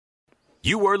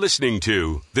You are listening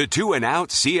to the Two and Out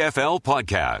CFL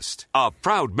podcast, a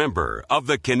proud member of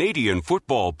the Canadian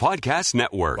Football Podcast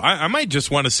Network. I might just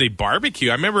want to say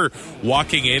barbecue. I remember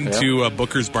walking into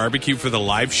Booker's Barbecue for the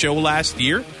live show last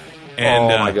year.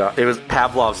 And, oh, my God. It was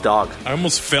Pavlov's dog. I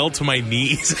almost fell to my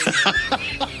knees.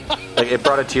 Like, it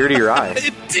brought a tear to your eye.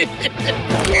 It did.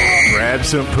 Grab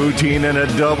some poutine and a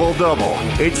double-double.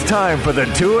 It's time for the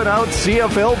Two and Out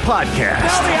CFL podcast.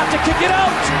 Now they have to kick it out,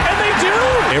 and they do!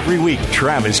 Every week,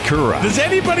 Travis Kura. Does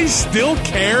anybody still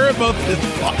care about this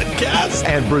podcast?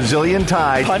 And Brazilian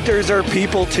Tide. Hunters are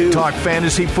people, too. Talk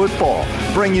fantasy football,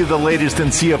 bring you the latest in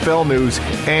CFL news,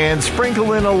 and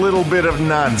sprinkle in a little bit of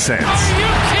nonsense. Are you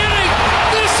kidding?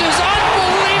 This is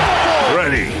unbelievable!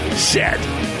 Ready, set,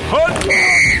 hunt!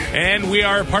 And we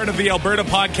are part of the Alberta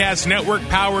Podcast Network,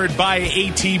 powered by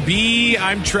ATB.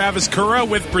 I'm Travis Kura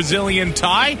with Brazilian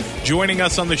Tie. Joining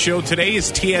us on the show today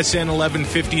is TSN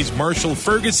 1150's Marshall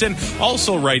Ferguson,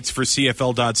 also writes for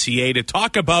CFL.ca, to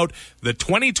talk about the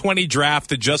 2020 draft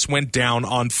that just went down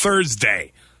on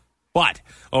Thursday. But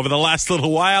over the last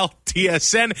little while,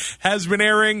 TSN has been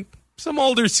airing some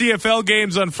older CFL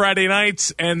games on Friday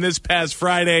nights, and this past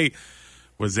Friday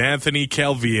was Anthony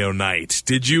Calvillo night.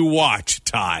 Did you watch,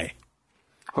 Ty?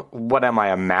 What am I,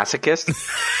 a masochist?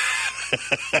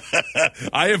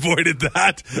 I avoided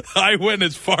that. I went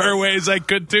as far away as I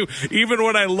could too. Even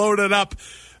when I loaded up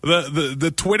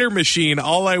the Twitter machine,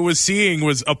 all I was seeing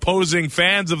was opposing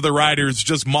fans of the Riders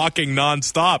just mocking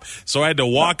nonstop. So I had to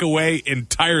walk away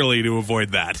entirely to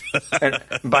avoid that. And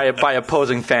by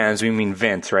opposing fans, we mean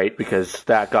Vince, right? Because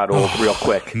that got old real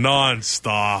quick.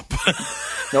 Nonstop.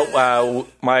 No,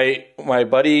 my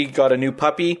buddy got a new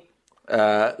puppy,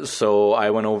 so I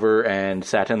went over and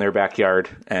sat in their backyard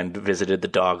and visited the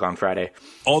dog on Friday.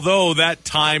 Although that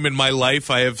time in my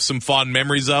life I have some fond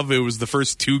memories of. It was the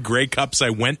first two Grey Cups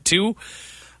I went to.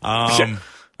 I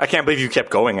can't believe you kept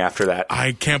going after that.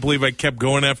 I can't believe I kept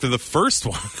going after the first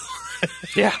one.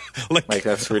 Yeah, like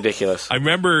that's ridiculous. I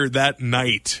remember that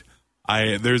night.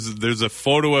 There's a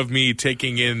photo of me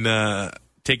taking in the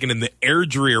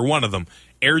Airdrie, or one of them,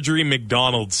 Airdrie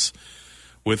McDonald's,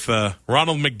 with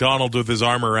Ronald McDonald with his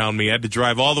arm around me. I had to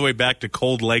drive all the way back to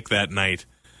Cold Lake that night.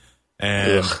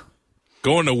 And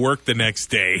going to work the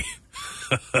next day,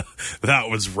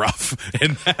 that was rough.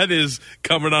 And that is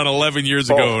coming on 11 years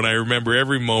ago, and I remember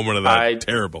every moment of that.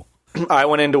 Terrible. I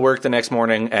went into work the next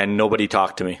morning, and nobody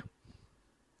talked to me.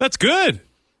 That's good.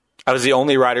 I was the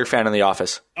only Rider fan in the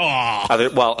office. Oh.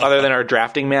 Other than our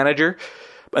drafting manager,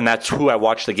 and that's who I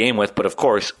watched the game with. But, of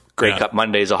course, Grey Cup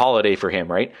Monday is a holiday for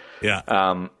him, right?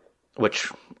 Yeah. Which,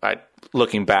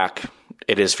 looking back,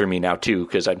 it is for me now, too,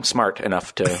 because I'm smart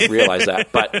enough to realize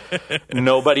that. But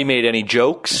nobody made any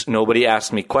jokes. Nobody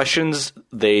asked me questions.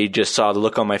 They just saw the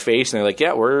look on my face, and they're like,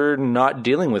 yeah, we're not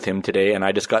dealing with him today. And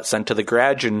I just got sent to the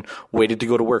garage and waited to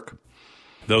go to work.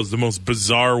 That was the most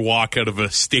bizarre walk out of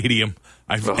a stadium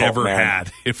I've ever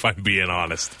had, if I'm being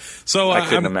honest. So I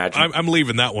couldn't imagine. I'm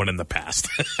leaving that one in the past.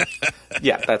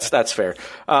 Yeah, that's fair.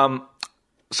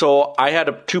 So I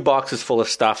had 2 boxes full of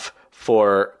stuff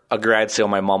for a grad sale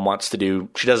my mom wants to do.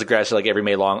 She does a grad sale like every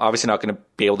May long. Obviously not going to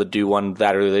be able to do one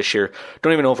that early this year.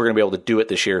 Don't even know if we're going to be able to do it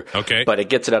this year. Okay. But it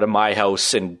gets it out of my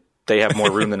house, and they have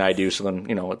more room than I do, so then,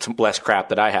 it's less crap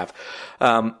that I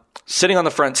have. Sitting on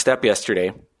the front step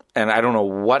yesterday, and I don't know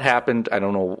what happened. I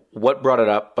don't know what brought it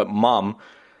up, but Mom,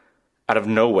 out of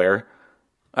nowhere,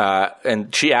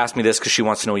 and she asked me this because she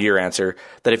wants to know your answer,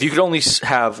 that if you could only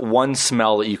have one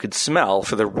smell that you could smell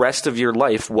for the rest of your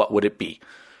life, what would it be?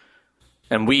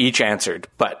 And we each answered,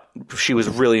 but she was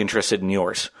really interested in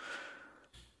yours.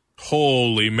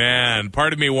 Holy man.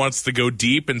 Part of me wants to go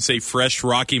deep and say fresh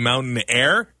Rocky Mountain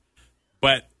air,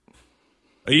 but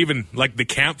even like the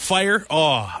campfire,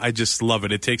 I just love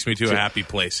it. It takes me to a happy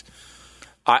place.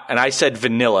 And I said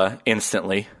vanilla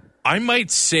instantly. I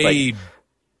might say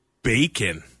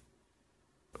bacon.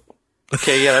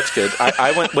 Okay, yeah, that's good.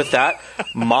 I went with that.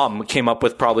 Mom came up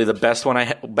with probably the best one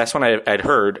I'd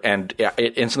heard, and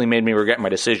it instantly made me regret my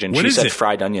decision. She said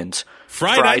fried onions.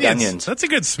 Fried onions. That's a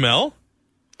good smell.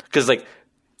 Because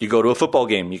you go to a football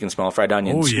game, you can smell fried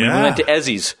onions. Oh, yeah.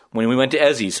 When we went to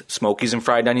Ezzy's, Smokies and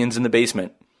fried onions in the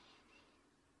basement.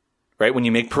 Right? When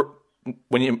you make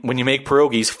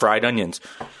pierogies, fried onions.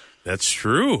 That's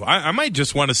true. I might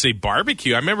just want to say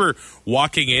barbecue. I remember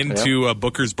walking into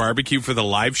Booker's Barbecue for the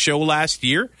live show last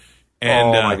year.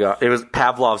 And, oh, my God. It was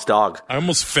Pavlov's dog. I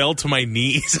almost fell to my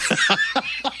knees.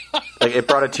 It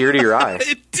brought a tear to your eye.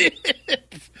 It did.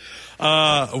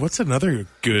 What's another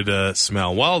good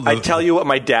smell? Well, I tell you what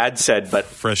my dad said, but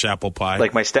fresh apple pie.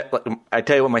 I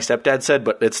tell you what my stepdad said,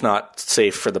 but it's not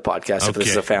safe for the podcast if this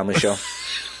is a family show.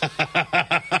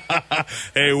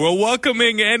 Hey, we're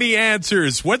welcoming any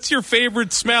answers. What's your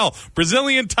favorite smell?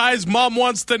 Brazilian Ty's mom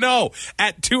wants to know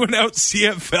at 2&Out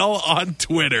CFL on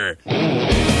Twitter.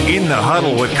 In the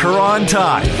Huddle with Kura and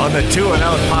Ty on the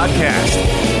 2&Out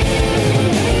podcast.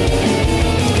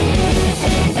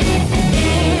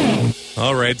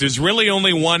 All right, there's really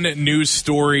only one news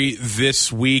story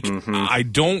this week. I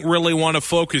don't really want to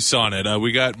focus on it.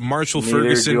 We got Marshall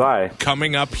Ferguson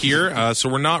coming up here, so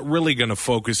we're not really going to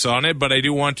focus on it, but I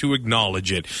do want to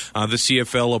acknowledge it. The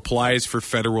CFL applies for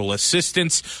federal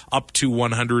assistance up to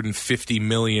 $150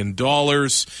 million.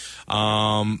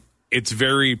 It's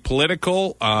very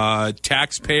political.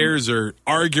 Taxpayers are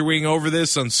arguing over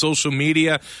this on social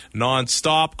media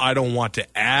nonstop. I don't want to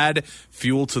add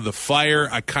fuel to the fire.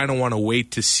 I kind of want to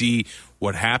wait to see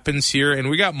what happens here. And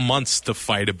we got months to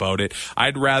fight about it.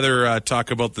 I'd rather talk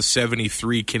about the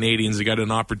 73 Canadians that got an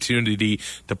opportunity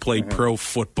to play pro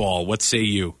football. What say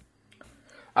you?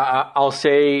 I'll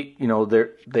say,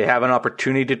 they have an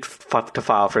opportunity to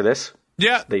file for this.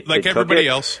 Yeah, like everybody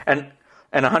else.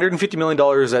 And $150 million,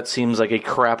 that seems like a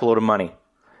crap load of money.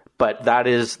 But that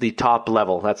is the top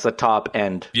level. That's the top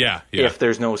end. Yeah. If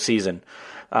there's no season.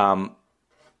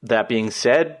 That being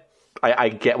said, I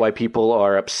get why people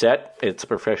are upset. It's a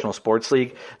professional sports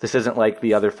league. This isn't like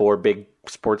the other 4 big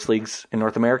sports leagues in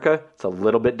North America. It's a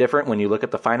little bit different when you look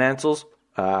at the financials.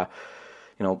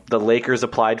 The Lakers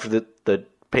applied for the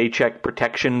paycheck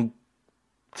protection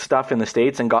stuff in the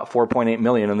States and got $4.8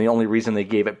 million. And the only reason they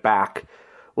gave it back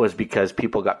was because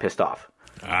people got pissed off.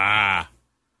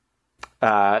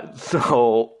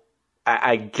 So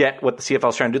I get what the CFL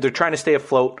is trying to do. They're trying to stay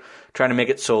afloat, trying to make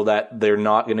it so that they're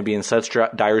not going to be in such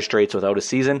dire straits without a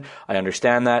season. I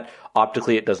understand that.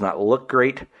 Optically, it does not look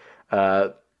great.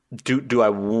 Do I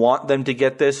want them to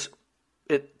get this?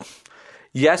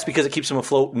 Yes, because it keeps them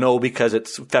afloat. No, because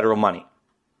it's federal money.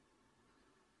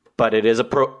 But it is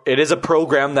a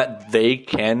program that they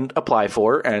can apply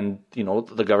for, and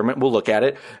the government will look at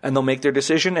it and they'll make their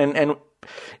decision. And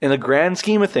in the grand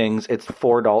scheme of things, it's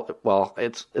 $4. Well,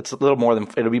 it's a little more than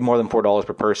it'll be more than $4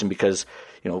 per person because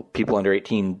people under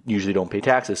 18 usually don't pay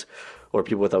taxes, or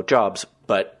people without jobs.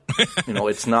 But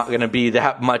it's not going to be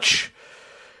that much.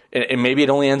 And maybe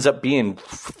it only ends up being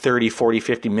 30, 40,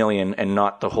 50 million, and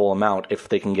not the whole amount if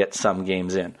they can get some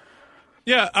games in.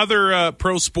 Yeah, other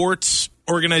pro sports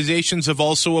organizations have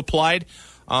also applied.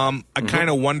 I kind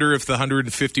of wonder if the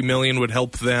 $150 million would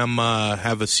help them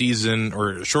have a season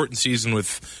or a shortened season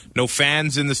with no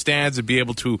fans in the stands and be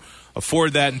able to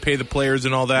afford that and pay the players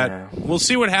and all that. Yeah. We'll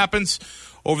see what happens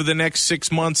over the next 6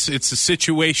 months. It's a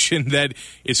situation that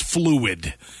is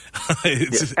fluid.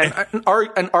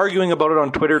 And arguing about it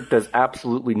on Twitter does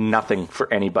absolutely nothing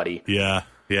for anybody. Yeah.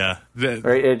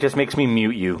 Right? It just makes me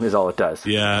mute you, is all it does.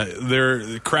 Yeah, they're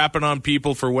crapping on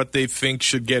people for what they think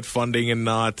should get funding and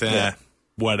not.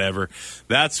 Whatever.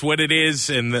 That's what it is,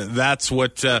 and that's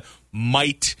what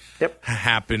might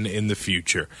happen in the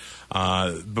future.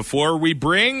 Before we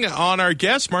bring on our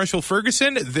guest, Marshall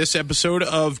Ferguson, this episode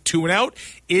of 2&Out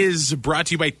is brought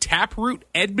to you by Taproot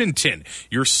Edmonton,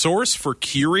 your source for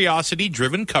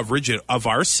curiosity-driven coverage of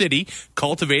our city,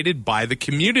 cultivated by the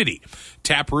community.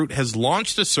 Taproot has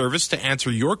launched a service to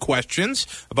answer your questions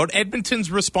about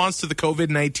Edmonton's response to the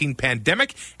COVID-19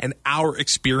 pandemic and our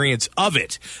experience of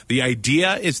it. The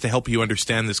idea is to help you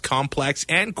understand this complex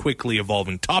and quickly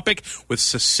evolving topic with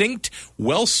succinct,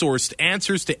 well-sourced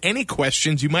answers to any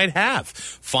questions you might have.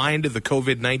 Find the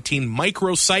COVID-19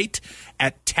 microsite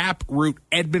at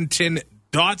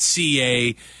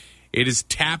taprootedmonton.ca. It is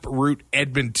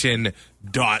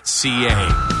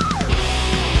taprootedmonton.ca.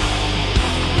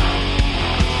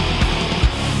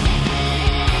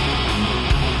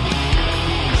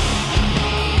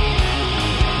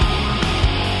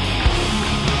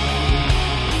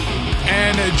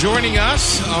 And joining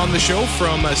us on the show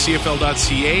from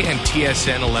CFL.ca and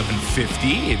TSN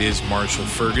 1150, it is Marshall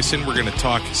Ferguson. We're going to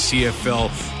talk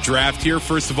CFL draft here.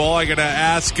 First of all, I got to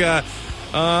ask,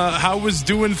 how was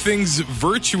doing things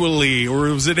virtually,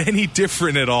 or was it any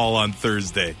different at all on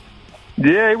Thursday?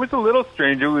 Yeah, it was a little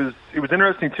strange. It was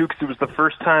interesting too because it was the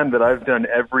first time that I've done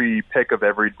every pick of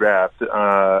every draft,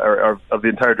 or of the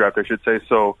entire draft, I should say.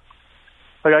 So.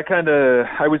 Like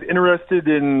I was interested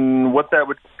in what that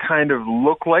would kind of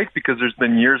look like because there's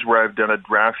been years where I've done a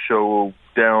draft show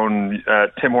down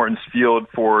at Tim Hortons Field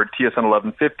for TSN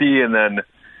 1150, and then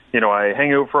I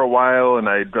hang out for a while and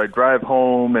I drive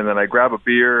home and then I grab a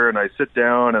beer and I sit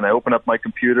down and I open up my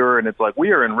computer and it's like,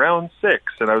 we are in round 6.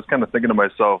 And I was kind of thinking to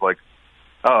myself, like,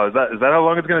 oh, is that how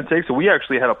long it's going to take? So we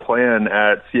actually had a plan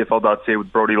at CFL.ca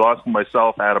with Brody Lawson,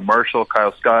 myself, Adam Marshall,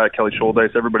 Kyle Scott, Kelly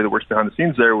Scholdice, everybody that works behind the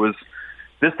scenes there was,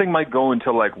 this thing might go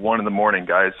until like 1 a.m,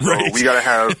 guys. So right. we gotta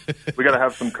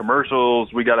have some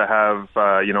commercials. We gotta have,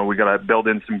 we gotta build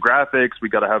in some graphics. We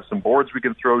gotta have some boards we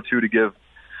can throw to give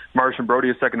Marsh and Brody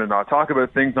a second to not talk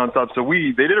about things nonstop. So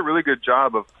they did a really good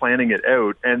job of planning it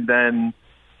out. And then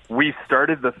we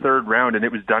started the third round and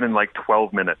it was done in like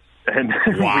 12 minutes. And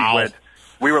wow.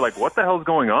 we were like, what the hell's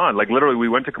going on? Like literally we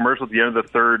went to commercial at the end of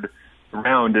the third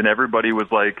round and everybody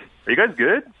was like, are you guys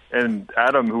good? And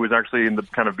Adam, who was actually in the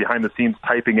kind of behind the scenes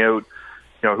typing out,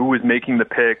 who was making the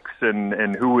picks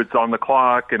and who was on the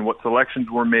clock and what selections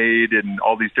were made and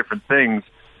all these different things.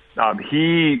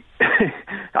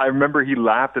 I remember he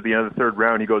laughed at the end of the third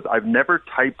round. He goes, I've never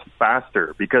typed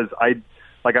faster because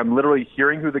I'm literally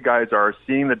hearing who the guys are,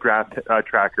 seeing the draft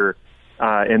tracker,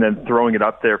 and then throwing it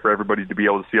up there for everybody to be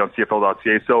able to see on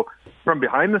CFL.ca. So from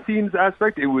behind the scenes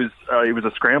aspect, it was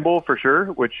a scramble for sure,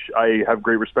 which I have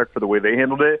great respect for the way they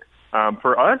handled it.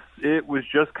 For us, it was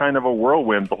just kind of a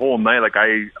whirlwind the whole night. Like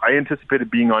I anticipated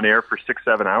being on air for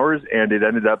 6-7 hours, and it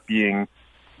ended up being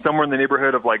somewhere in the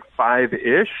neighborhood of like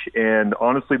 5-ish. And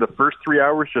honestly, the first 3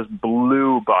 hours just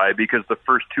blew by because the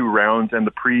first 2 rounds and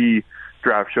the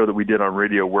pre-draft show that we did on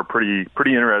radio were pretty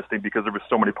interesting because there was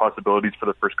so many possibilities for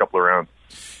the first couple of rounds.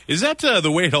 Is that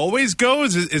the way it always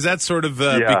goes? Is that sort of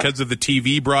because of the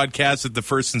TV broadcast that the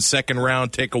first and second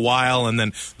round take a while and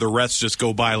then the rest just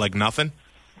go by like nothing?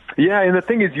 Yeah, and the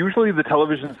thing is, usually the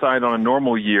television side on a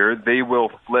normal year, they will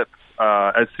flip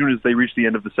as soon as they reach the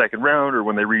end of the second round or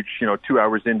when they reach 2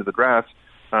 hours into the draft,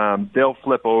 they'll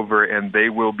flip over and they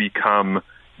will become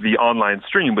the online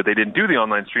stream, but they didn't do the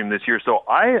online stream this year. So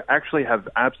I actually have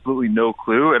absolutely no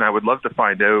clue, and I would love to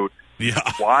find out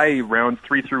why rounds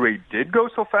 3 through 8 did go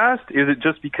so fast. Is it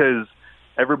just because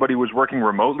everybody was working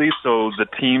remotely, so the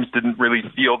teams didn't really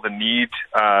feel the need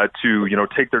to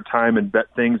take their time and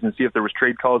bet things and see if there was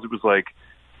trade calls? It was like,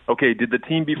 okay, did the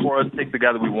team before us take the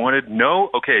guy that we wanted? No?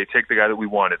 Okay, take the guy that we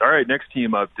wanted. All right, next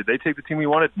team up. Did they take the team we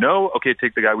wanted? No? Okay,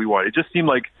 take the guy we wanted. It just seemed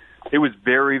like it was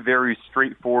very, very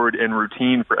straightforward and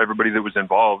routine for everybody that was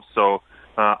involved. So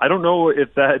I don't know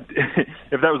if that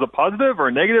was a positive or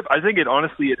a negative. I think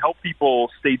it helped people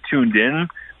stay tuned in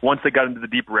once they got into the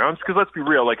deeper rounds. Because let's be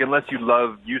real, like unless you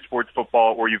love U Sports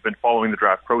football or you've been following the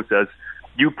draft process,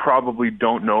 you probably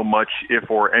don't know much, if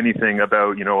or anything,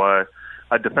 about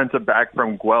a defensive back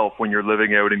from Guelph when you're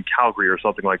living out in Calgary or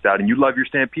something like that, and you love your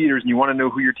Stampeders and you want to know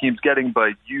who your team's getting, but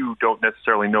you don't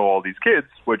necessarily know all these kids,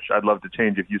 which I'd love to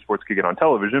change if U Sports could get on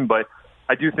television. But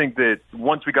I do think that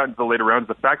once we got into the later rounds,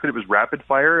 the fact that it was rapid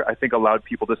fire, I think allowed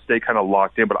people to stay kind of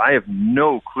locked in, but I have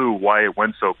no clue why it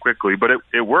went so quickly, but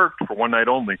it worked for one night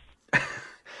only.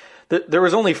 There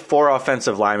was only 4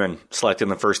 offensive linemen selected in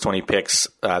the first 20 picks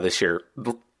this year.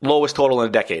 Lowest total in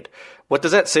a decade. What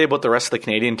does that say about the rest of the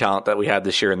Canadian talent that we had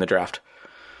this year in the draft?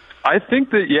 I think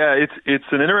that, it's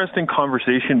an interesting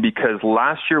conversation because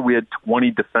last year we had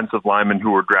 20 defensive linemen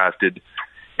who were drafted.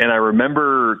 And I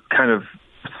remember kind of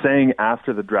saying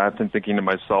after the draft and thinking to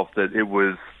myself that it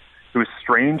was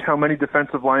strange how many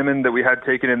defensive linemen that we had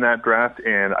taken in that draft.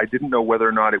 And I didn't know whether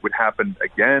or not it would happen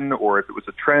again or if it was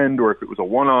a trend or if it was a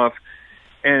one-off.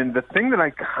 And the thing that I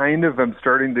kind of am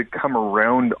starting to come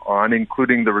around on,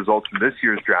 including the results from this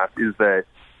year's draft, is that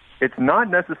it's not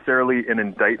necessarily an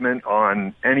indictment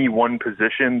on any one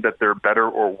position that they're better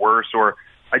or worse, or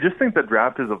I just think the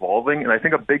draft is evolving. And I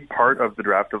think a big part of the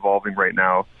draft evolving right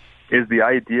now is the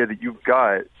idea that you've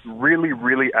got really,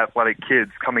 really athletic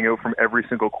kids coming out from every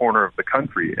single corner of the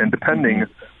country. And depending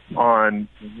on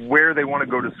where they want to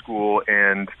go to school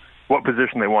and what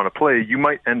position they want to play, you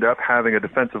might end up having a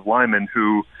defensive lineman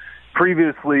who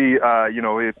previously,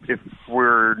 if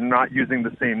we're not using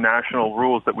the same national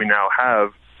rules that we now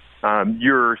have,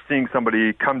 you're seeing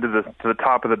somebody come to the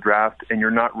top of the draft and you're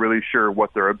not really sure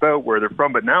what they're about, where they're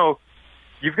from. But now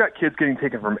you've got kids getting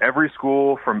taken from every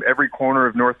school, from every corner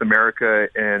of North America,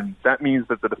 and that means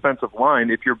that the defensive line,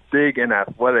 if you're big and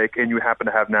athletic and you happen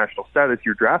to have national status,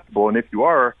 you're draftable. And if you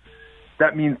are,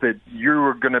 that means that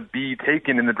you're going to be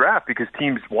taken in the draft because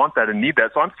teams want that and need that.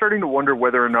 So I'm starting to wonder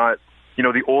whether or not,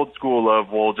 the old school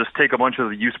of, well, just take a bunch of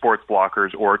the U Sports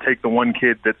blockers or take the one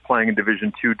kid that's playing in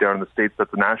Division II down in the States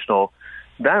that's a national,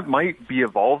 that might be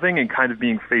evolving and kind of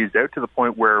being phased out to the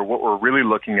point where what we're really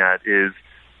looking at is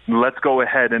let's go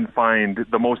ahead and find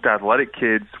the most athletic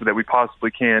kids that we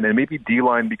possibly can, and maybe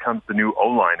D-line becomes the new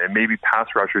O-line, and maybe pass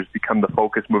rushers become the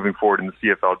focus moving forward in the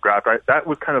CFL draft. That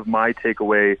was kind of my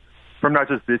takeaway from not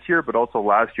just this year, but also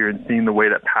last year, and seeing the way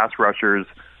that pass rushers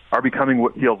are becoming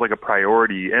what feels like a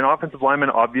priority. And offensive linemen,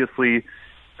 obviously,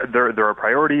 they're a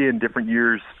priority in different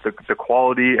years. The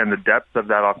quality and the depth of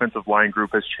that offensive line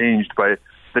group has changed, but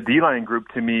the D-line group,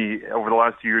 to me, over the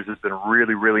last 2 years has been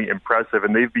really, really impressive,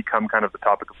 and they've become kind of the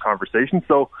topic of conversation.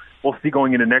 So we'll see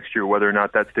going into next year whether or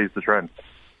not that stays the trend.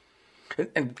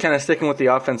 And kind of sticking with the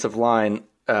offensive line,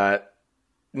 Ottawa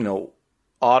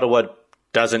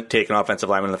doesn't take an offensive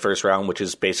lineman in the first round, which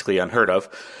is basically unheard of.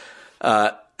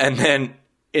 And then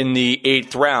in the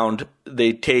 8th round,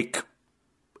 they take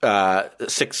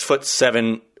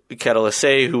 6'7"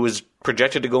 Ketelese, who was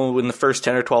projected to go in the first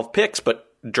 10 or 12 picks, but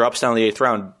drops down the 8th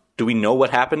round. Do we know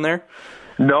what happened there?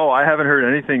 No, I haven't heard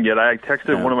anything yet. I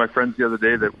texted one of my friends the other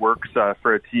day that works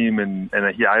for a team, and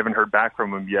I haven't heard back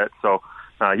from him yet. So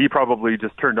he probably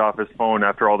just turned off his phone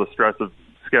after all the stress of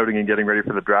scouting and getting ready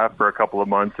for the draft for a couple of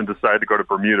months and decided to go to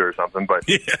Bermuda or something. But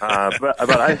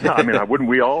I mean, wouldn't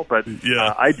we all? But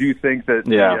I do think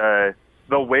that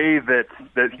the way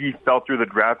that he fell through the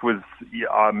draft was,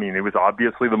 it was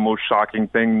obviously the most shocking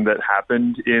thing that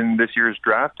happened in this year's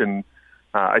draft. And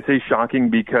I say shocking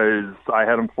because I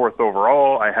had him 4th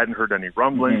overall. I hadn't heard any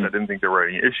rumblings. I didn't think there were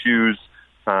any issues.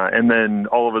 And then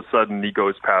all of a sudden he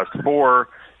goes past 4,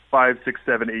 5, 6,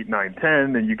 7, 8, 9,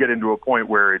 10, and you get into a point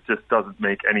where it just doesn't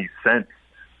make any sense.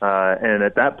 And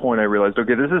at that point I realized,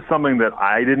 okay, this is something that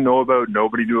I didn't know about,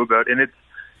 nobody knew about. And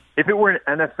if it were an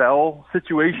NFL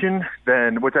situation,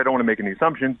 then, which I don't want to make any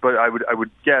assumptions, but I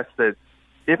would guess that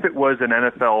if it was an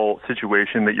NFL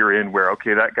situation that you're in where,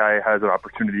 okay, that guy has an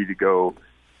opportunity to go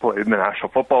play in the National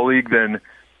Football League, then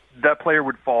that player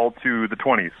would fall to the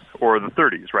 20s or the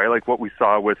 30s, right? Like what we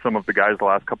saw with some of the guys the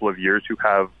last couple of years who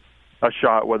have a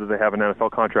shot, whether they have an NFL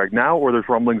contract now or there's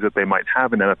rumblings that they might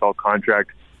have an NFL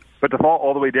contract. But to fall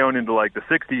all the way down into like the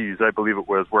 60s, I believe it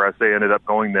was, where SA ended up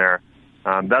going there,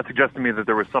 that suggests to me that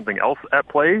there was something else at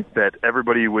play that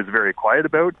everybody was very quiet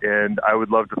about, and I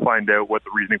would love to find out what the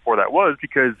reasoning for that was,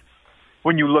 because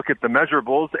when you look at the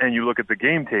measurables and you look at the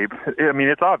game tape, I mean,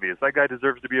 it's obvious. That guy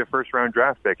deserves to be a first-round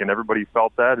draft pick, and everybody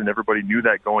felt that, and everybody knew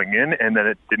that going in, and then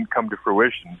it didn't come to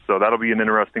fruition. So that'll be an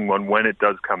interesting one when it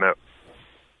does come out.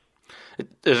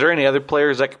 Is there any other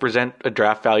players that could present a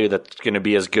draft value that's going to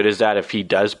be as good as that if he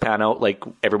does pan out like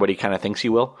everybody kind of thinks he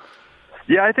will?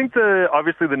 Yeah, I think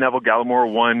obviously the Neville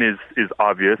Gallimore one is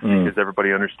obvious because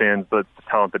everybody understands the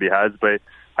talent that he has. But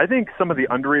I think some of the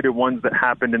underrated ones that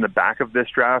happened in the back of this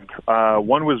draft,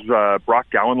 one was Brock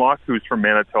Gowanlock, who's from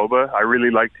Manitoba. I really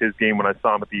liked his game when I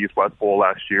saw him at the East-West Bowl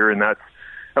last year, and that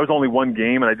was only one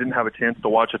game, and I didn't have a chance to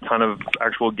watch a ton of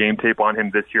actual game tape on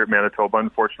him this year at Manitoba,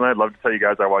 unfortunately. I'd love to tell you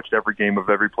guys I watched every game of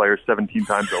every player 17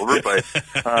 times over,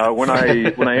 but when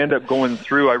I end up going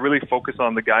through, I really focus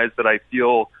on the guys that I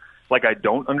feel like I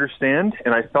don't understand,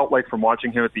 and I felt like from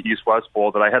watching him at the East-West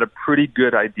Bowl that I had a pretty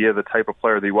good idea of the type of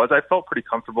player that he was. I felt pretty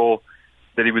comfortable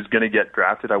that he was going to get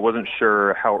drafted. I wasn't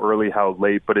sure how early, how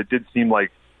late, but it did seem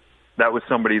like that was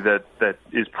somebody that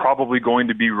is probably going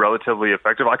to be relatively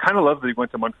effective. I kind of love that he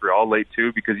went to Montreal late,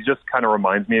 too, because he just kind of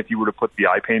reminds me, if you were to put the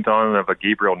eye paint on, of a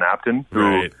Gabriel Napton,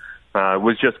 who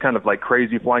was just kind of like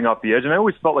crazy flying off the edge. And I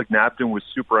always felt like Napton was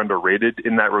super underrated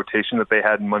in that rotation that they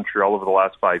had in Montreal over the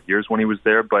last 5 years when he was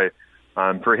there. But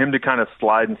for him to kind of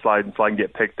slide and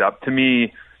get picked up, to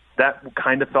me, that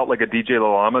kind of felt like a DJ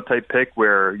LaLama type pick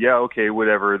where, yeah, okay,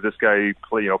 whatever, this guy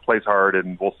plays hard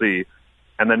and we'll see.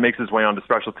 And then makes his way onto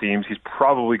special teams. He's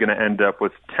probably going to end up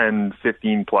with 10,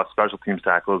 15-plus special teams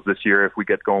tackles this year if we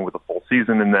get going with a full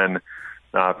season. And then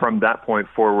from that point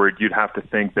forward, you'd have to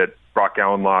think that Brock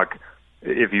Gowanlock,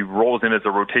 if he rolls in as a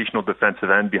rotational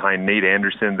defensive end behind Nate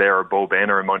Anderson there or Bo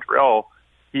Banner in Montreal,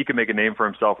 he can make a name for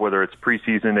himself, whether it's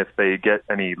preseason, if they get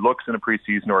any looks in a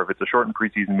preseason, or if it's a shortened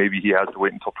preseason, maybe he has to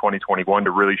wait until 2021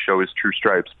 to really show his true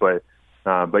stripes. But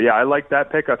yeah, I like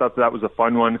that pick. I thought that was a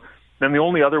fun one. Then the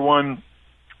only other one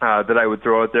that I would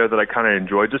throw out there that I kind of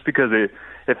enjoyed, just because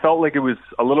it felt like it was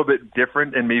a little bit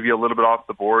different and maybe a little bit off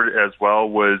the board as well,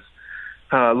 was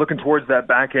looking towards that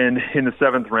back end in the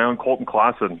 7th round, Colton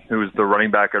Klassen, who is the running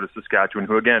back out of Saskatchewan,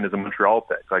 who again is a Montreal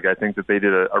pick. Like, I think that they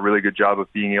did a really good job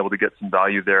of being able to get some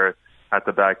value there at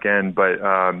the back end. But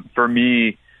for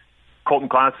me, Colton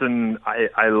Klassen,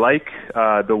 I like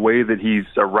the way that he's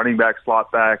a running back,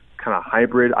 slot back, kind of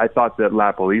hybrid. I thought that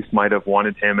LaPolice might have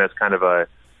wanted him as kind of a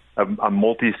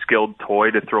multi-skilled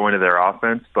toy to throw into their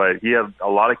offense, but he had a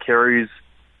lot of carries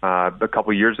a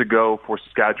couple years ago for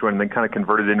Saskatchewan and then kind of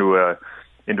converted into a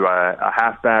into a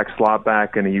halfback, slot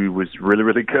back, and he was really,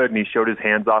 really good. And he showed his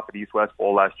hands off at East West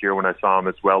Bowl last year when I saw him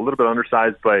as well. A little bit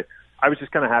undersized, but I was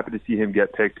just kind of happy to see him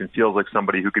get picked, and feels like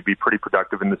somebody who could be pretty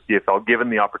productive in the CFL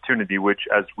given the opportunity, which,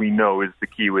 as we know, is the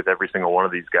key with every single one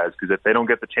of these guys, because if they don't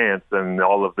get the chance, then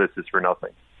all of this is for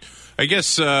nothing. I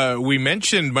guess we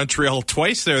mentioned Montreal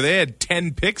twice there. They had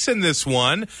 10 picks in this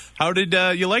one. How did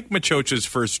you like Machocha's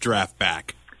first draft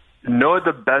back? No,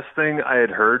 the best thing I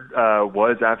had heard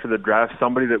was after the draft,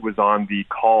 somebody that was on the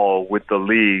call with the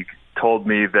league told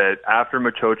me that after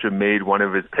Machocha made one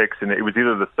of his picks, and it was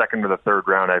either the second or the third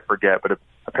round, I forget, but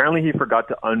apparently he forgot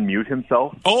to unmute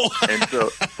himself. Oh. And so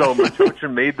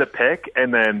Machocha made the pick,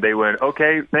 and then they went,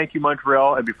 okay, thank you,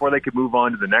 Montreal. And before they could move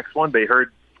on to the next one, they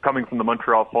heard coming from the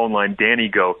Montreal phone line, Danny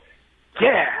go,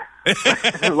 yeah.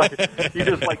 Like, he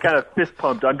just like kind of fist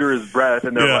pumped under his breath,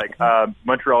 and they're like,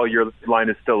 Montreal, your line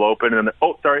is still open, and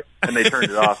sorry, and they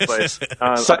turned it off. But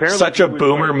apparently such a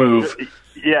boomer move.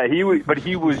 Yeah, he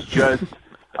was just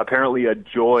apparently a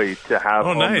joy to have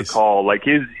on the call. Like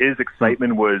his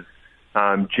excitement was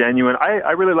genuine.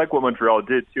 I really like what Montreal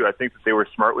did too. I think that they were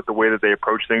smart with the way that they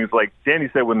approached things. Like Danny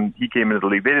said, when he came into the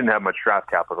league, they didn't have much draft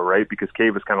capital, right? Because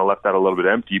Cave was kind of left that a little bit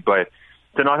empty, but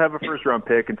to not have a first round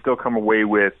pick and still come away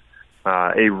with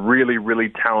a really, really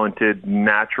talented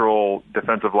natural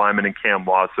defensive lineman in Cam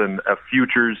Lawson, a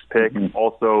futures pick,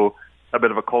 also a bit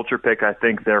of a culture pick, I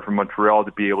think, there from Montreal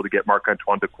to be able to get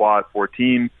Marc-Antoine Dequoy at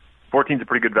 14. 14 is a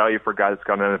pretty good value for a guy that's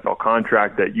got an NFL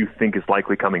contract that you think is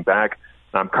likely coming back.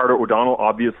 Carter O'Donnell,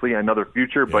 obviously, another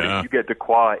future, but if you get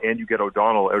Dequoy and you get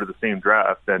O'Donnell out of the same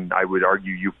draft, then I would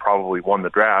argue you probably won the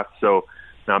draft. So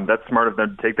that's smart of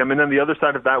them to take them. And then the other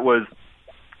side of that was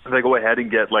they go ahead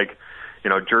and get,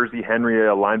 Jersey Henry,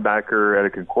 a linebacker at a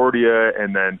Concordia,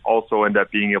 and then also end up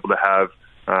being able to have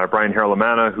Brian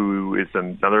Haralamana, who is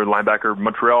another linebacker in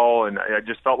Montreal. And I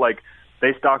just felt like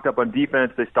they stocked up on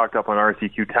defense. They stocked up on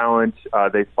RCQ talent.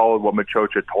 They followed what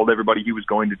Machocha told everybody he was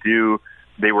going to do.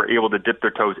 They were able to dip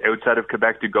their toes outside of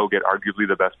Quebec to go get arguably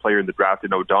the best player in the draft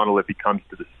in O'Donnell if he comes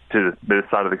to this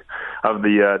side of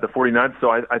the 49ers. So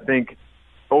I think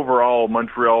overall,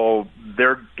 Montreal,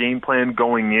 their game plan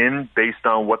going in based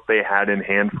on what they had in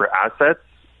hand for assets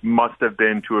must have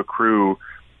been to accrue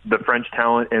the French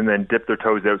talent and then dip their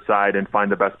toes outside and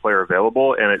find the best player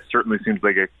available. And it certainly seems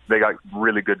like they got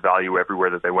really good value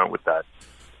everywhere that they went with that.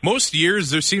 Most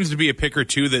years, there seems to be a pick or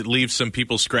two that leaves some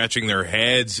people scratching their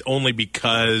heads only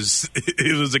because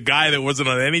it was a guy that wasn't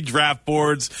on any draft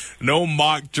boards, no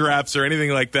mock drafts or anything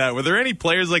like that. Were there any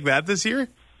players like that this year?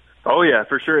 Oh, yeah,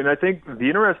 for sure. And I think the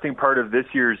interesting part of this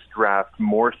year's draft,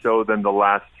 more so than the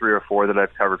last 3 or 4 that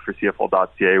I've covered for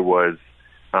CFL.ca, was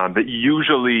that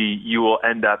usually you will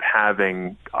end up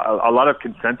having a lot of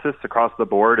consensus across the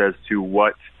board as to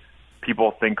what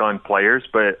people think on players.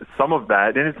 But some of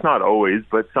that, and it's not always,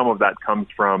 but some of that comes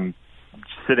from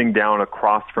sitting down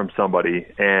across from somebody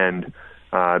and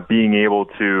being able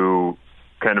to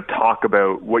kind of talk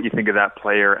about what you think of that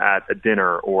player at a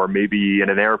dinner or maybe in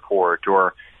an airport,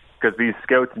 or because these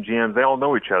scouts and GMs, they all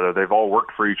know each other. They've all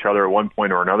worked for each other at one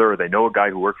point or another. Or they know a guy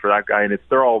who worked for that guy, and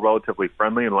they're all relatively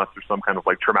friendly unless there's some kind of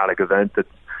like traumatic event that's,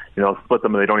 split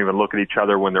them and they don't even look at each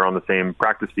other when they're on the same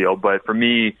practice field. But for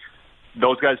me,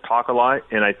 those guys talk a lot,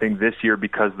 and I think this year,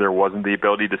 because there wasn't the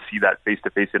ability to see that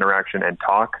face-to-face interaction and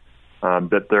talk,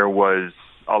 that there was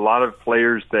a lot of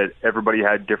players that everybody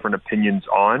had different opinions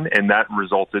on, and that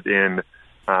resulted in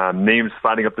names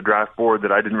fighting up the draft board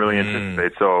that I didn't really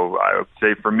anticipate. So I would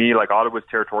say for me, like Ottawa's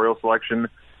territorial selection,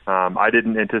 I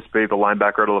didn't anticipate the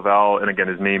linebacker out of Laval, and again,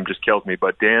 his name just kills me,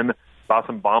 but Dan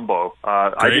Basambambo.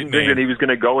 I didn't think that he was going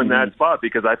to go in that spot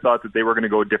because I thought that they were going to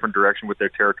go a different direction with their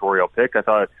territorial pick. I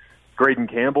thought Graydon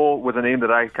Campbell was a name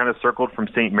that I kind of circled from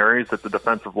St. Mary's as the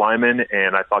defensive lineman,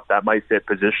 and I thought that might fit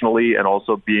positionally, and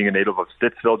also being a native of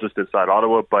Stittsville just outside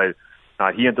Ottawa, but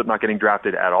he ends up not getting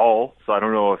drafted at all, so I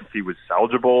don't know if he was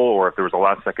salvageable or if there was a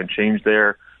last-second change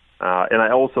there. And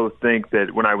I also think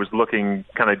that when I was looking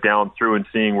kind of down through and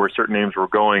seeing where certain names were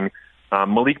going,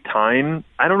 Malik Tyne,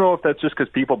 I don't know if that's just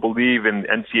because people believe in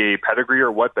NCAA pedigree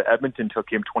or what, but Edmonton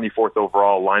took him 24th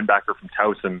overall, linebacker from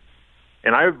Towson.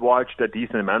 And I've watched a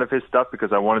decent amount of his stuff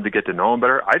because I wanted to get to know him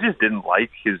better. I just didn't like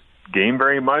his game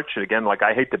very much. Again, like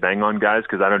I hate to bang on guys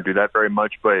because I don't do that very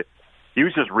much, but he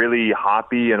was just really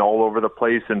hoppy and all over the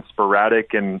place and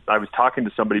sporadic. And I was talking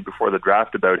to somebody before the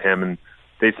draft about him, and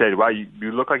they said, wow, you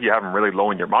look like you have him really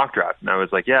low in your mock draft. And I was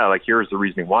like, yeah, like here's the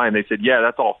reasoning why. And they said, yeah,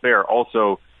 that's all fair.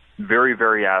 Also, very,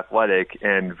 very athletic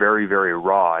and very, very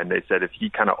raw. And they said if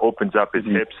he kind of opens up his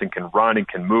hips and can run and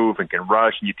can move and can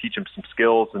rush and you teach him some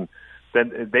skills, and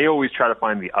then they always try to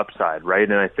find the upside, right?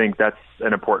 And I think that's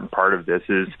an important part of this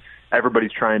is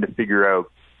everybody's trying to figure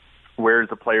out where's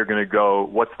the player going to go,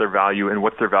 what's their value, and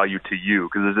what's their value to you.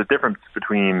 Because there's a difference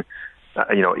between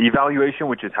evaluation,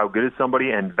 which is how good is somebody,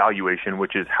 and valuation,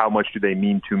 which is how much do they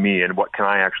mean to me and what can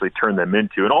I actually turn them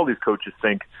into. And all these coaches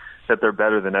think that they're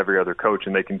better than every other coach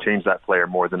and they can change that player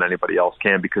more than anybody else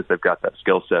can because they've got that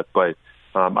skill set. But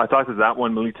I thought that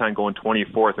one, Militan going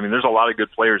 24th, I mean, there's a lot of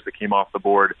good players that came off the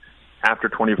board after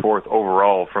 24th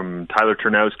overall, from Tyler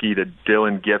Ternowski to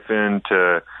Dylan Giffen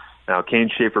to Kane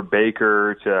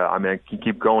Schaefer-Baker to, I mean, I can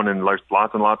keep going, and there's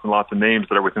lots and lots and lots of names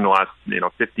that are within the last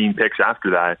 15 picks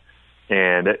after that.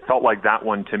 And it felt like that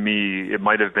one, to me, it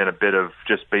might have been a bit of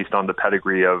just based on the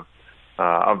pedigree of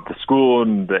the school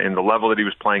and the level that he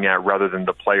was playing at rather than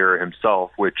the player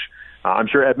himself, which I'm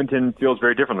sure Edmonton feels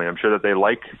very differently. I'm sure that they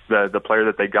like the player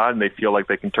that they got and they feel like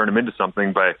they can turn him into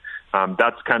something. But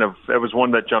it was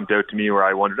one that jumped out to me where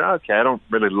I wondered, okay, I don't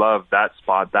really love that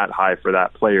spot that high for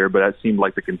that player, but that seemed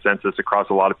like the consensus across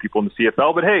a lot of people in the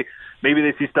CFL. But hey, maybe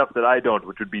they see stuff that I don't,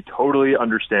 which would be totally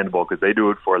understandable because they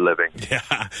do it for a living. Yeah,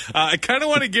 I kind of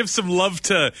want to give some love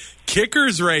to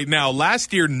kickers right now.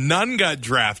 Last year, none got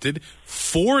drafted.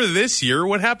 4 this year.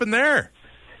 What happened there?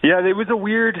 Yeah, it was a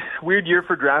weird year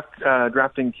for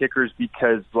drafting kickers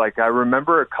because, like, I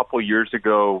remember a couple years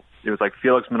ago, it was like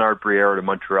Felix Menard-Briere to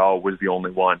Montreal was the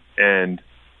only one, and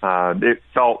it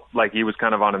felt like he was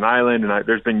kind of on an island. And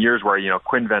there's been years where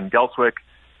Quinn Van Gelswyk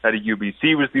at a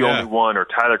UBC was the only one, or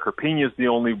Tyler Carpini is the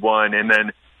only one. And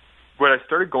then when I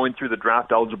started going through the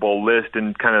draft eligible list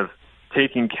and kind of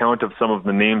taking count of some of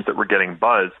the names that were getting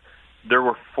buzz, there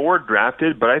were 4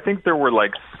 drafted, but I think there were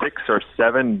like 6 or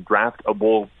 7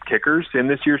 draftable kickers in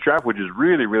this year's draft, which is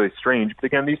really, really strange. But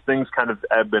again, these things kind of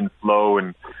ebb and flow,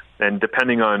 and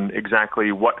depending on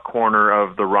exactly what corner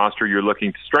of the roster you're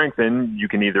looking to strengthen, you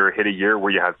can either hit a year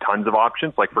where you have tons of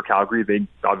options. Like for Calgary, they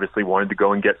obviously wanted to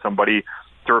go and get somebody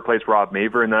to replace Rob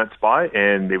Maver in that spot,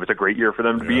 and it was a great year for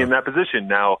them to be in that position.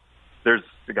 Now, there's,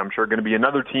 I'm sure, going to be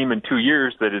another team in 2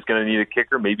 years that is going to need a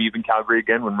kicker, maybe even Calgary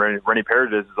again when Rennie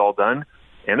Paredes is all done,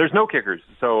 and there's no kickers.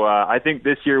 So I think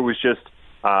this year was just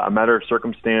a matter of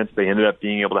circumstance. They ended up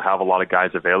being able to have a lot of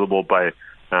guys available, but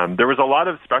there was a lot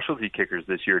of specialty kickers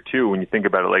this year too, when you think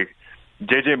about it. Like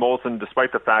J.J. Molson,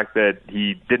 despite the fact that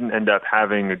he didn't end up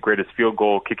having the greatest field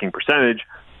goal kicking percentage,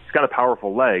 he's got a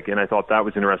powerful leg, and I thought that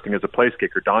was interesting as a place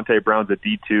kicker. Dante Brown's a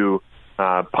D2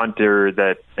 punter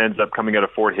that ends up coming out of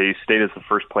Fort Hays State as the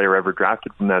first player ever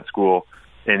drafted from that school,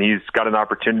 and he's got an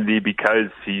opportunity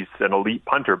because he's an elite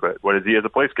punter. But what is he as a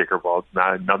place kicker? Well,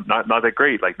 not that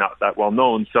great, like not that well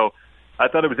known. So I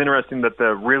thought it was interesting that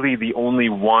the only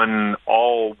one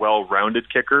all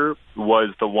well-rounded kicker was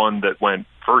the one that went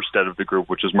first out of the group,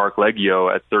 which is Mark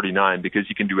Leggio at 39, because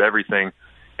he can do everything,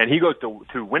 and he goes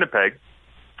to Winnipeg.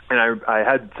 And I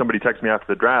had somebody text me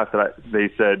after the draft that they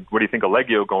said, "What do you think of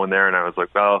Leggio going there?" And I was like,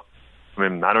 "Well, I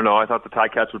mean, I don't know. I thought the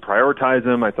Ticats would prioritize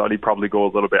him. I thought he'd probably go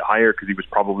a little bit higher because he was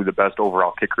probably the best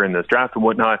overall kicker in this draft and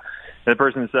whatnot." And the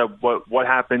person said, "What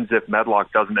happens if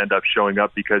Medlock doesn't end up showing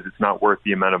up because it's not worth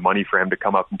the amount of money for him to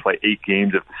come up and play 8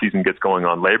 games if the season gets going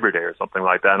on Labor Day or something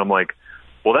like that?" And I'm like,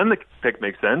 well, then the pick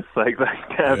makes sense. Like to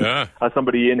have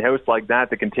somebody in-house like that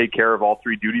can take care of all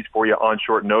 3 duties for you on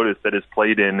short notice, that has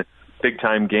played in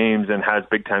big-time games and has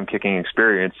big-time kicking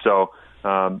experience. So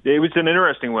it was an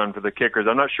interesting one for the kickers.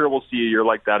 I'm not sure we'll see a year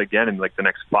like that again in like the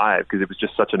next 5 because it was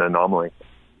just such an anomaly.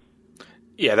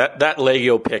 Yeah, that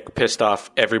Leggio pick pissed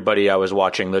off everybody I was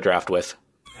watching the draft with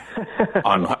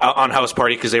on House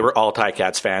Party, because they were all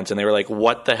Ticats fans, and they were like,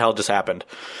 what the hell just happened?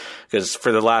 Because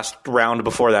for the last round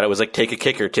before that, it was like, take a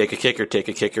kicker, take a kicker, take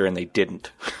a kicker, and they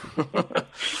didn't.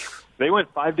 They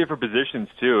went 5 different positions,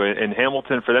 too. In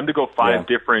Hamilton, for them to go 5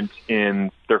 different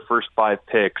in their first 5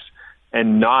 picks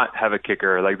and not have a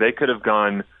kicker, like they could have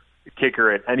gone kicker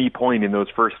at any point in those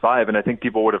first 5, and I think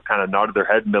people would have kind of nodded their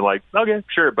head and been like, okay,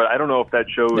 sure. But I don't know if that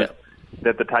shows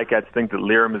that the Ticats think that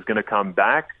Lirim is going to come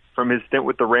back from his stint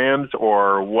with the Rams,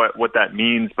 or what that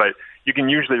means. But you can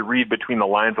usually read between the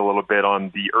lines a little bit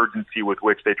on the urgency with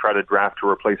which they try to draft to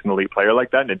replace an elite player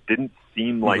like that, and it didn't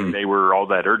seem like they were all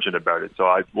that urgent about it. So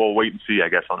we'll wait and see, I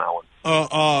guess, on that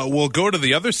one. We'll go to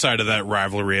the other side of that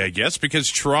rivalry, I guess, because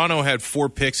Toronto had 4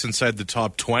 picks inside the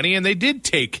top 20, and they did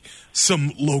take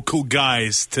some local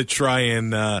guys to try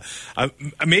and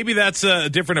maybe that's a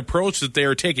different approach that they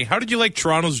are taking. How did you like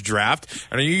Toronto's draft?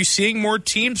 And are you seeing more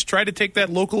teams try to take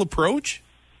that local approach?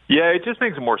 Yeah, it just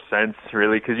makes more sense,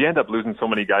 really, because you end up losing so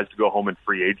many guys to go home in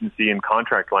free agency, and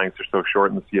contract lengths are so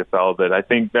short in the CFL that I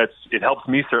think it helps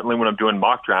me certainly when I'm doing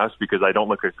mock drafts, because I don't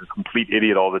look like a complete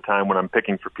idiot all the time when I'm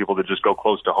picking for people to just go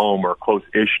close to home or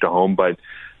close-ish to home. But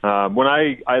when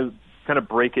I kind of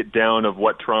break it down of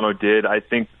what Toronto did, I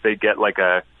think they get like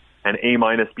an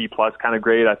A-, B+ kind of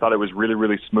grade. I thought it was really,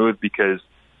 really smooth because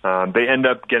they end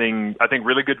up getting, I think,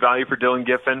 really good value for Dylan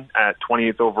Giffen at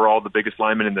 28th overall, the biggest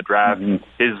lineman in the draft. Mm-hmm.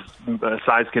 His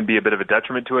size can be a bit of a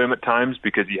detriment to him at times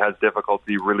because he has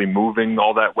difficulty really moving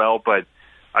all that well. But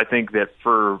I think that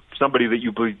for somebody that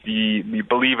you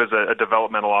believe is a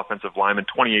developmental offensive lineman,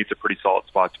 28 is a pretty solid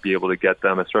spot to be able to get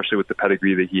them, especially with the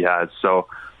pedigree that he has. So,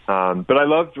 but I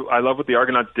love what the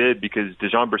Argonauts did because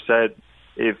Dejon Brissett,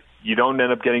 if you don't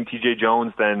end up getting TJ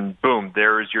Jones, then boom,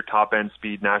 there is your top-end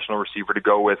speed national receiver to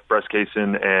go with,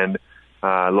 Breskayson and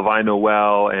Levi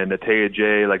Noel and Ataya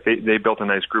J. Like, they built a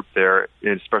nice group there,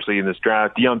 especially in this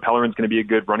draft. Dion Pellerin's going to be a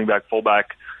good running back,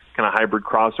 fullback, kind of hybrid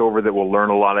crossover that will learn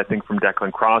a lot, I think, from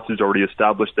Declan Cross, who's already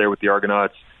established there with the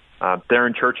Argonauts.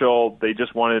 Darren Churchill, they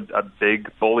just wanted a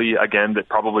big bully, again, that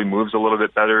probably moves a little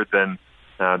bit better than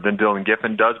Dylan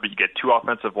Giffen does, but you get two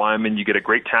offensive linemen. You get a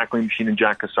great tackling machine in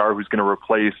Jack Cassar, who's going to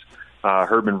replace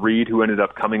Herman Reed, who ended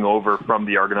up coming over from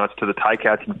the Argonauts to the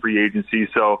Ticats in free agency.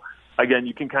 So, again,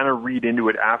 you can kind of read into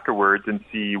it afterwards and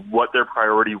see what their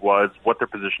priority was, what their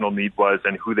positional need was,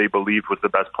 and who they believed was the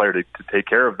best player to take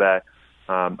care of that.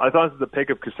 I thought the pick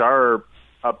of Cassar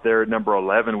up there at number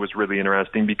 11 was really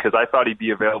interesting because I thought he'd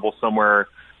be available somewhere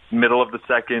middle of the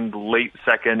second, late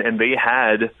second, and they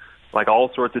had like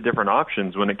all sorts of different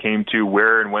options when it came to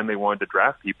where and when they wanted to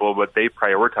draft people, but they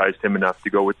prioritized him enough to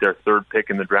go with their third pick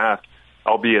in the draft,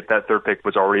 albeit that third pick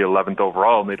was already 11th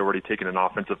overall, and they'd already taken an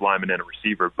offensive lineman and a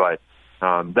receiver. But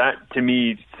that, to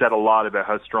me, said a lot about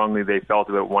how strongly they felt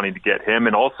about wanting to get him.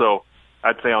 And also,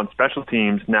 I'd say on special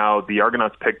teams, now the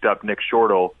Argonauts picked up Nick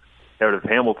Shortle out of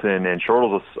Hamilton, and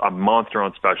Shortle's a monster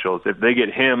on specials. If they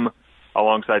get him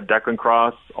alongside Declan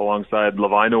Cross, alongside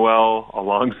Levi Noel,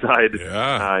 alongside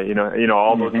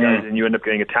all those guys, and you end up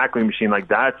getting a tackling machine like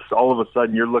that's all of a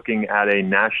sudden you're looking at a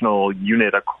national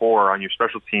unit, a core on your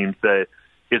special teams that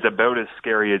is about as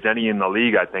scary as any in the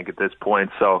league, I think, at this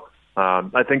point. So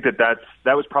I think that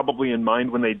was probably in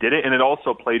mind when they did it, and it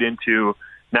also played into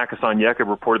Nakasan Yeka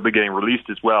reportedly getting released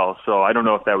as well. So I don't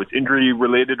know if that was injury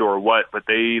related or what, but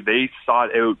they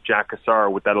sought out Jack Cassar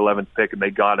with that 11th pick, and they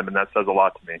got him, and that says a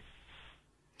lot to me.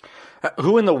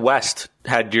 Who in the West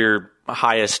had your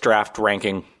highest draft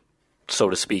ranking,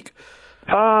 so to speak?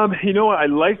 I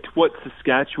liked what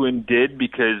Saskatchewan did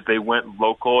because they went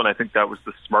local, and I think that was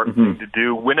the smart thing to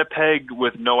do. Winnipeg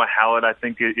with Noah Hallett, I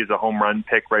think, is a home run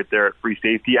pick right there at free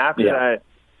safety. After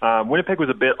that, Winnipeg was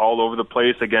a bit all over the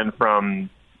place, again, from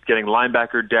getting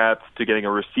linebacker depth to getting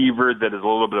a receiver that is a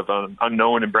little bit of an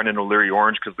unknown in Brendan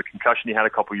O'Leary-Orange because the concussion he had a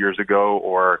couple years ago,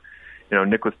 or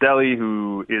Nicholas Deli,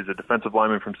 who is a defensive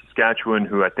lineman from Saskatchewan,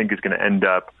 who I think is going to end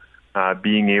up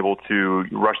being able to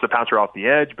rush the passer off the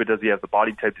edge, but does he have the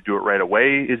body type to do it right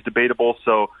away is debatable.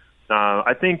 So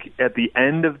I think at the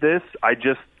end of this, I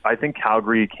think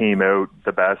Calgary came out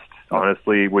the best,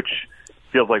 honestly, which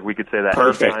feels like we could say that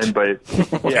every time.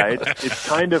 But yeah, it's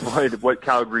kind of what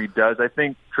Calgary does. I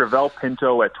think Travell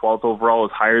Pinto at 12th overall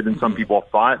is higher than some people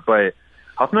thought, but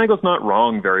Huffnagel's not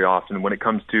wrong very often when it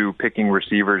comes to picking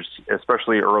receivers,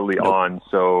 especially early on.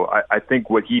 So I think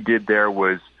what he did there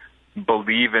was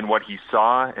believe in what he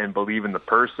saw and believe in the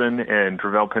person, and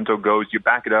Travell Pinto goes, you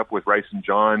back it up with Rice and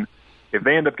John. If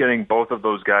they end up getting both of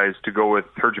those guys to go with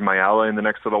Turgeon Mayala in the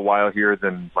next little while here,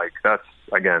 then that's,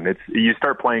 again, you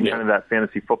start playing kind of that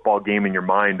fantasy football game in your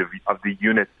mind of the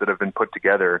units that have been put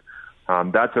together.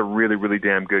 That's a really, really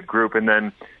damn good group. And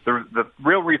then the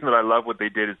real reason that I love what they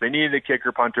did is they needed a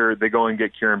kicker punter. They go and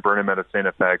get Kieran Burnham out of St.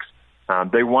 FX.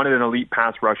 They wanted an elite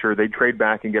pass rusher. They trade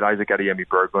back and get Isaac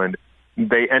Adeyemi-Berglund.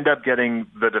 They end up getting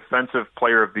the defensive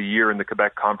player of the year in the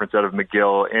Quebec Conference out of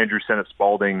McGill, Andrew Sennett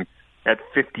Spalding, at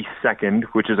 52nd,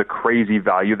 which is a crazy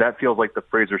value. That feels like the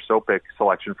Fraser Sopik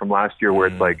selection from last year where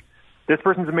it's like, this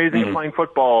person's amazing at playing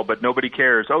football, but nobody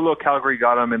cares. Oh, look, Calgary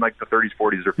got him in like the 30s,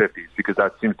 40s, or 50s, because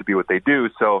that seems to be what they do.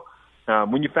 So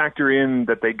when you factor in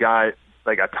that they got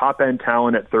like a top-end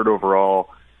talent at 3rd overall,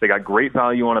 they got great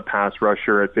value on a pass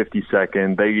rusher at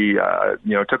 52nd.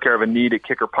 They took care of a need at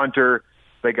kicker-punter.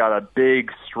 They got a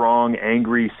big, strong,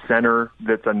 angry center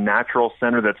that's a natural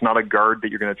center that's not a guard that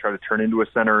you're going to try to turn into a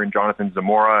center in Jonathan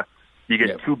Zamora. You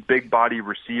get two big-body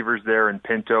receivers there in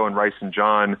Pinto and Rice and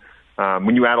John.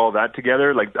 When you add all that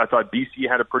together, I thought BC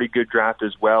had a pretty good draft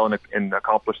as well and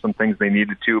accomplished some things they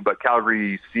needed to, but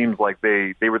Calgary seems like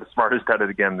they were the smartest at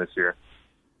it again this year.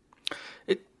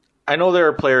 I know there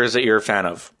are players that you're a fan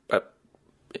of.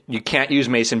 You can't use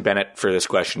Mason Bennett for this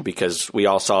question because we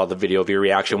all saw the video of your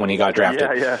reaction when he got drafted.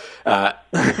 Yeah.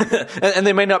 And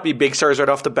they might not be big stars right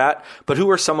off the bat, but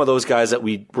who are some of those guys that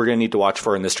we're going to need to watch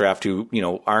for in this draft who,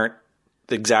 aren't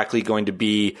exactly going to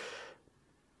be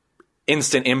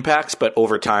instant impacts, but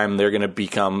over time they're going to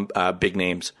become big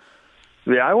names.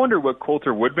 Yeah, I wonder what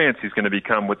Coulter Woodmansey's going to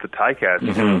become with the Ticats.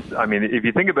 Mm-hmm. I mean, if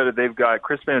you think about it, they've got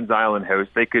Chris Van Zyl in-house.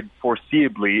 They could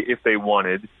foreseeably, if they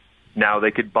wanted, now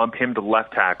they could bump him to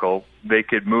left tackle. They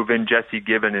could move in Jesse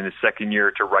Given in his second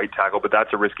year to right tackle, but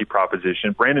that's a risky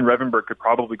proposition. Brandon Revenberg could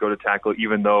probably go to tackle,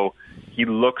 even though he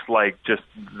looks like just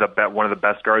one of the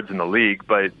best guards in the league.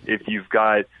 But if you've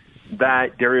got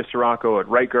that, Darius Sirocco at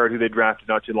right guard, who they drafted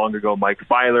not too long ago, Mike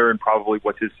Filer, and probably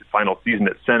what's his final season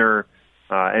at center,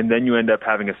 and then you end up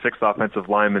having a sixth offensive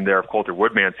lineman there of Coulter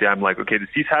Woodmansey. I'm like, okay, does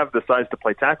he have the size to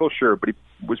play tackle? Sure, but he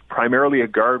was primarily a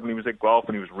guard when he was at Guelph,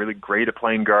 and he was really great at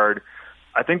playing guard.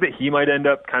 I think that he might end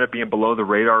up kind of being below the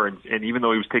radar, and even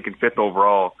though he was taken 5th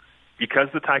overall, because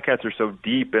the Ticats are so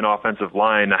deep in offensive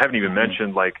line, I haven't even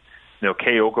mentioned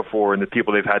Kay Okafor and the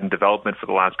people they've had in development for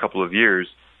the last couple of years.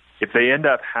 If they end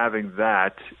up having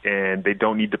that and they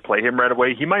don't need to play him right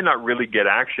away, he might not really get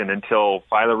action until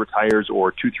Filer retires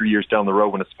or 2-3 years down the road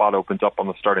when a spot opens up on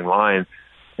the starting line.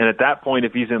 And at that point,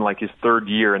 if he's in like his third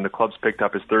year and the club's picked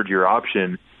up his third-year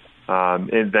option,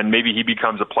 and then maybe he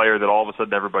becomes a player that all of a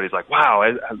sudden everybody's like, wow,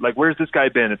 where's this guy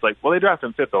been? It's like, well, they drafted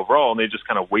him 5th overall, and they just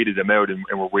kind of waited him out and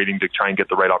were waiting to try and get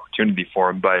the right opportunity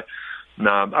for him. But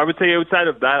I would say outside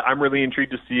of that, I'm really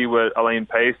intrigued to see what Alain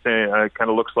Pace kind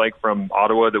of looks like from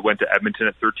Ottawa that went to Edmonton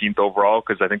at 13th overall,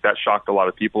 because I think that shocked a lot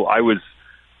of people. I was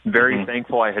very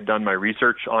thankful I had done my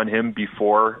research on him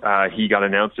before he got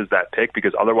announced as that pick,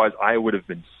 because otherwise I would have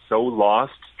been so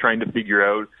lost trying to figure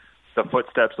out the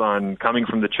footsteps on coming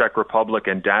from the Czech Republic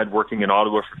and dad working in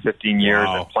Ottawa for 15 years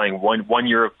and playing one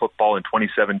year of football in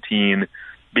 2017,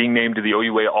 being named to the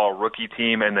OUA All-Rookie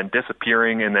team, and then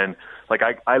disappearing. And then,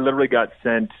 I literally got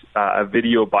sent a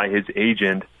video by his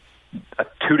agent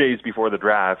 2 days before the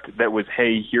draft that was,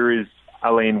 hey, here is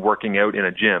Alain working out in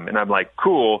a gym. And I'm like,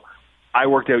 cool. I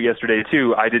worked out yesterday,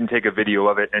 too. I didn't take a video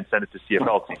of it and send it to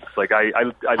CFL teams.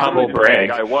 I humble brag.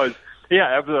 I was. Yeah,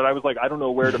 after that, I was like, I don't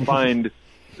know where to find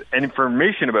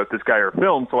information about this guy or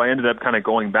film, so I ended up kind of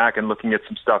going back and looking at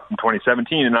some stuff from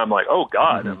 2017, and I'm like, oh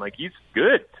God, I'm like, he's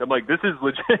good. I'm like, this is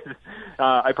legit.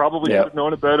 I probably should have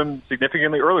known about him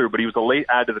significantly earlier, but he was a late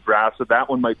add to the draft, so that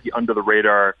one might be under the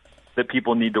radar that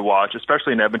people need to watch,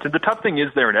 especially in Edmonton. The tough thing is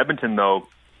there in Edmonton, though,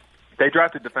 they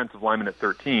drafted defensive lineman at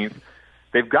 13th.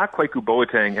 They've got Kwaku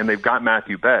Boateng, and they've got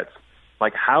Matthew Betts.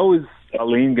 How is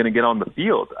Alain going to get on the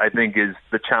field, I think, is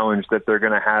the challenge that they're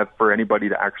going to have for anybody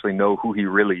to actually know who he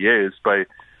really is. But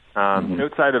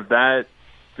outside of that,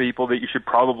 people that you should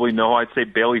probably know, I'd say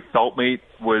Bailey Feltmate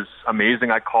was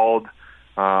amazing. I called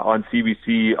on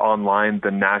CBC Online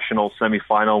the national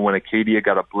semifinal when Acadia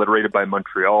got obliterated by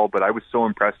Montreal, but I was so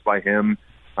impressed by him,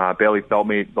 Bailey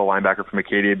Feltmate, the linebacker from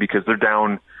Acadia, because they're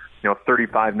down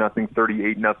 35-0,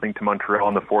 38-0 to Montreal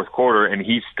in the fourth quarter, and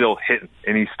he's still hitting,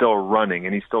 and he's still running,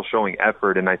 and he's still showing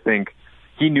effort. And I think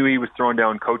he knew he was throwing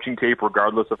down coaching tape,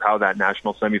 regardless of how that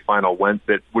national semifinal went,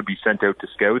 that would be sent out to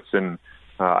scouts. And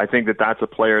I think that that's a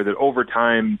player that over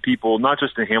time, people, not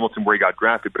just in Hamilton where he got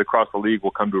drafted, but across the league will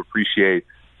come to appreciate,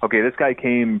 okay, this guy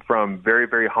came from very,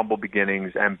 very humble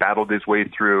beginnings and battled his way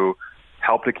through,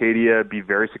 helped Acadia be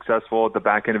very successful at the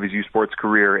back end of his U Sports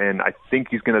career, and I think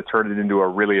he's going to turn it into a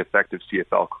really effective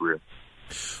CFL career.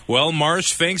 Well,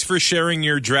 Marsh, thanks for sharing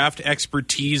your draft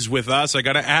expertise with us. I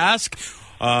got to ask,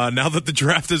 now that the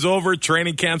draft is over,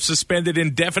 training camp suspended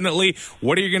indefinitely,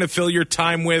 what are you going to fill your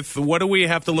time with? What do we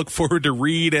have to look forward to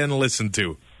read and listen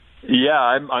to? Yeah,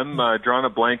 I'm drawing a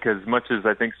blank as much as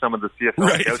I think some of the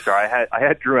CFL scouts are. I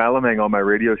had Drew Alamang on my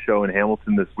radio show in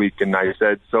Hamilton this week, and I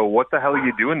said, so what the hell are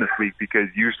you doing this week? Because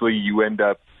usually you end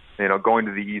up, going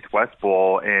to the East-West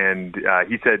Bowl, and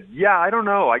he said, yeah, I don't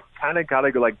know. I kind of got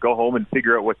to go home and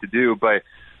figure out what to do, but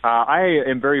I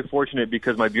am very fortunate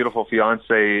because my beautiful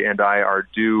fiance and I are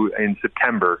due in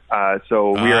September,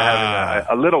 so we are having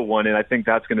a little one, and I think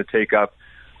that's going to take up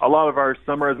a lot of our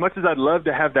summer. As much as I'd love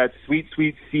to have that sweet,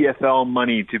 sweet CFL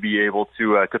money to be able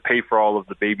to pay for all of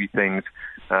the baby things,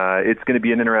 it's going to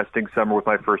be an interesting summer with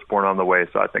my firstborn on the way.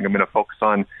 So I think I'm going to focus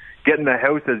on getting the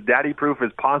house as daddy-proof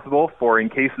as possible for in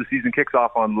case the season kicks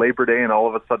off on Labor Day and all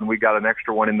of a sudden we got an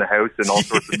extra one in the house and all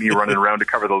sorts of me running around to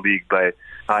cover the league. But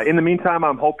in the meantime,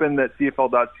 I'm hoping that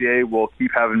CFL.ca will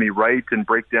keep having me write and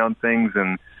break down things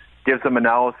and give some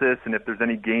analysis, and if there's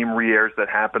any game re-airs that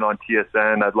happen on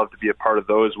TSN, I'd love to be a part of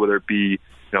those, whether it be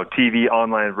TV,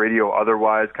 online, radio,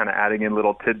 otherwise, kind of adding in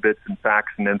little tidbits and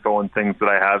facts and info and things that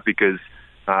I have, because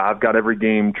I've got every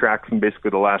game tracked from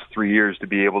basically the last 3 years to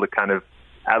be able to kind of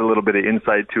add a little bit of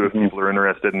insight to if people are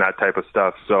interested in that type of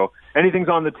stuff. So anything's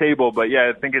on the table, but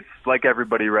yeah, I think it's like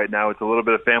everybody right now. It's a little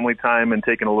bit of family time and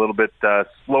taking a little bit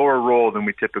slower roll than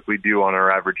we typically do on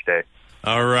our average day.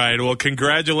 All right. Well,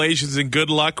 congratulations and good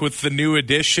luck with the new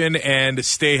edition, and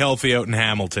stay healthy out in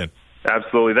Hamilton.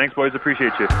 Absolutely. Thanks, boys.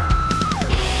 Appreciate you.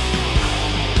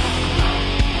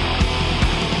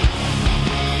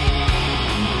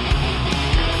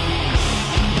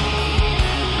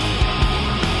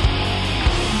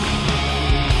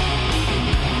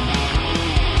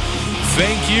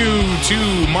 Thank you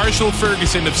to Marshall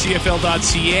Ferguson of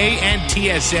CFL.ca and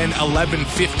TSN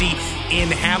 1150 in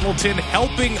Hamilton,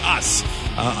 helping us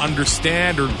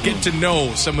understand or get to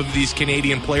know some of these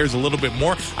Canadian players a little bit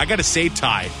more. I got to say,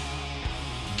 Ty,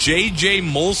 J.J.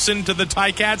 Molson to the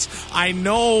Ticats, I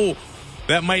know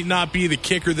that might not be the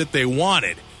kicker that they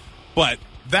wanted, but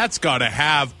that's got to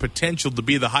have potential to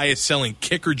be the highest selling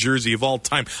kicker jersey of all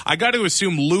time. I got to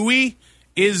assume Louis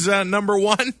is number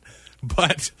one,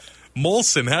 but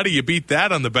Molson, how do you beat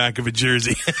that on the back of a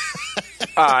jersey?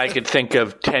 I could think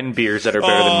of 10 beers that are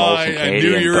better than Molson Canadian. I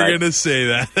knew you were going to say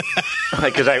that.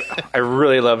 Because I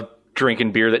really love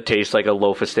drinking beer that tastes like a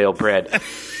loaf of stale bread.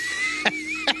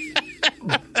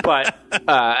 But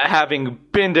having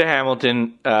been to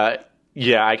Hamilton,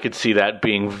 yeah, I could see that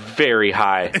being very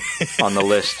high on the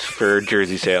list for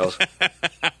jersey sales.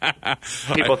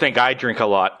 People think I drink a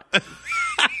lot.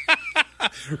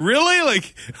 Really?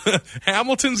 Like,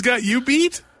 Hamilton's got you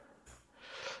beat?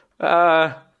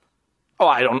 Let's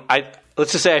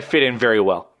just say I fit in very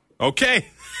well. Okay.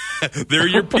 They're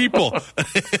your people.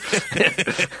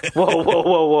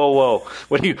 Whoa.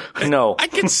 What do you... No. I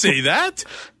can say that.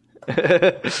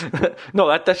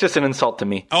 No, that's just an insult to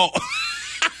me. Oh.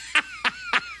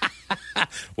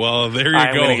 Well, there you go.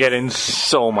 I'm going to get in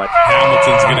so much.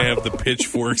 Hamilton's going to have the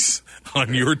pitchforks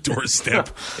on your doorstep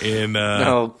in, I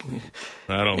don't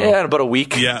know. Yeah, in about a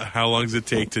week. Yeah, how long does it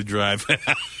take to drive?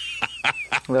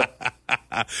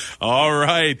 All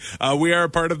right. We are a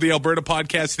part of the Alberta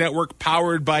Podcast Network,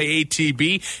 powered by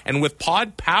ATB. And with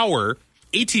Pod Power,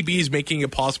 ATB is making it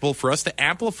possible for us to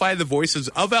amplify the voices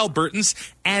of Albertans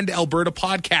and Alberta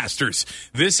podcasters.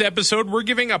 This episode, we're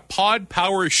giving a Pod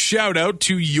Power shout out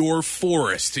to Your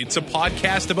Forest. It's a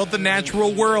podcast about the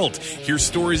natural world. Hear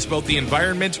stories about the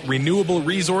environment, renewable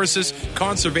resources,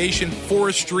 conservation,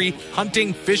 forestry,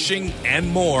 hunting, fishing, and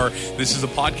more. This is a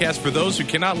podcast for those who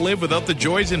cannot live without the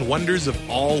joys and wonders of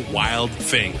all wild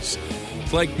things.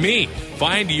 Like me,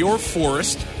 find Your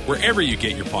Forest wherever you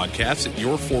get your podcasts at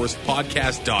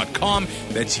yourforestpodcast.com.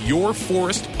 That's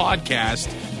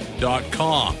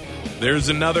yourforestpodcast.com. There's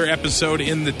another episode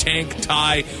in the tank,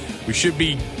 Ty. We should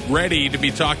be ready to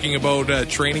be talking about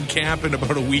training camp in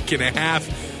about a week and a half.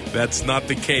 That's not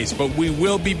the case, but we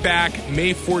will be back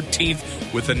May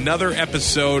 14th with another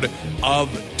episode of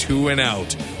Two and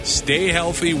Out. Stay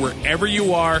healthy wherever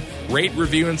you are. Rate,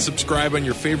 review, and subscribe on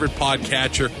your favorite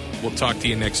podcatcher. We'll talk to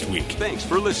you next week. Thanks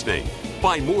for listening.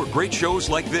 Find more great shows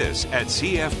like this at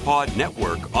CF Pod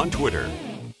Network on Twitter.